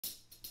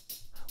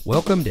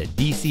Welcome to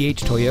DCH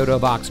Toyota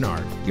of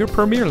Oxnard, your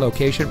premier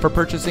location for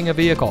purchasing a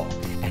vehicle.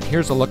 And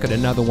here's a look at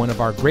another one of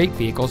our great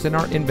vehicles in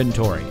our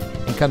inventory,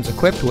 and comes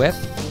equipped with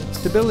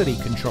stability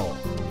control,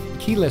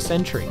 keyless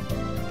entry,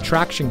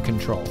 traction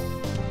control,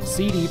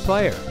 CD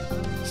player,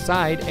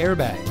 side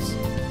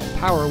airbags,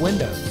 power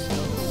windows,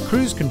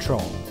 cruise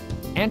control,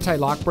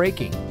 anti-lock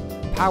braking,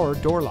 power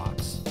door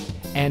locks,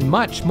 and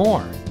much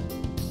more.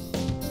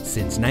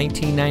 Since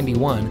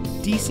 1991,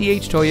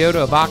 DCH Toyota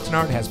of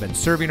Oxnard has been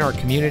serving our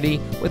community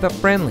with a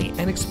friendly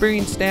and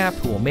experienced staff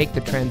who will make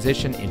the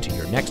transition into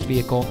your next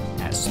vehicle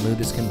as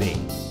smooth as can be.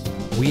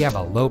 We have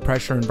a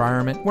low-pressure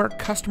environment where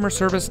customer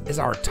service is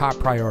our top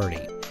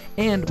priority,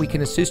 and we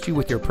can assist you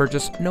with your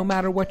purchase no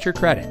matter what your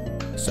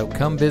credit. So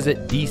come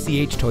visit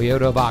DCH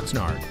Toyota of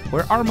Oxnard,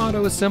 where our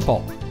motto is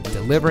simple: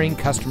 delivering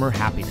customer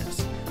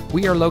happiness.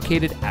 We are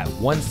located at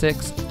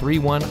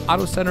 1631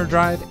 Auto Center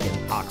Drive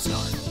in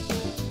Oxnard.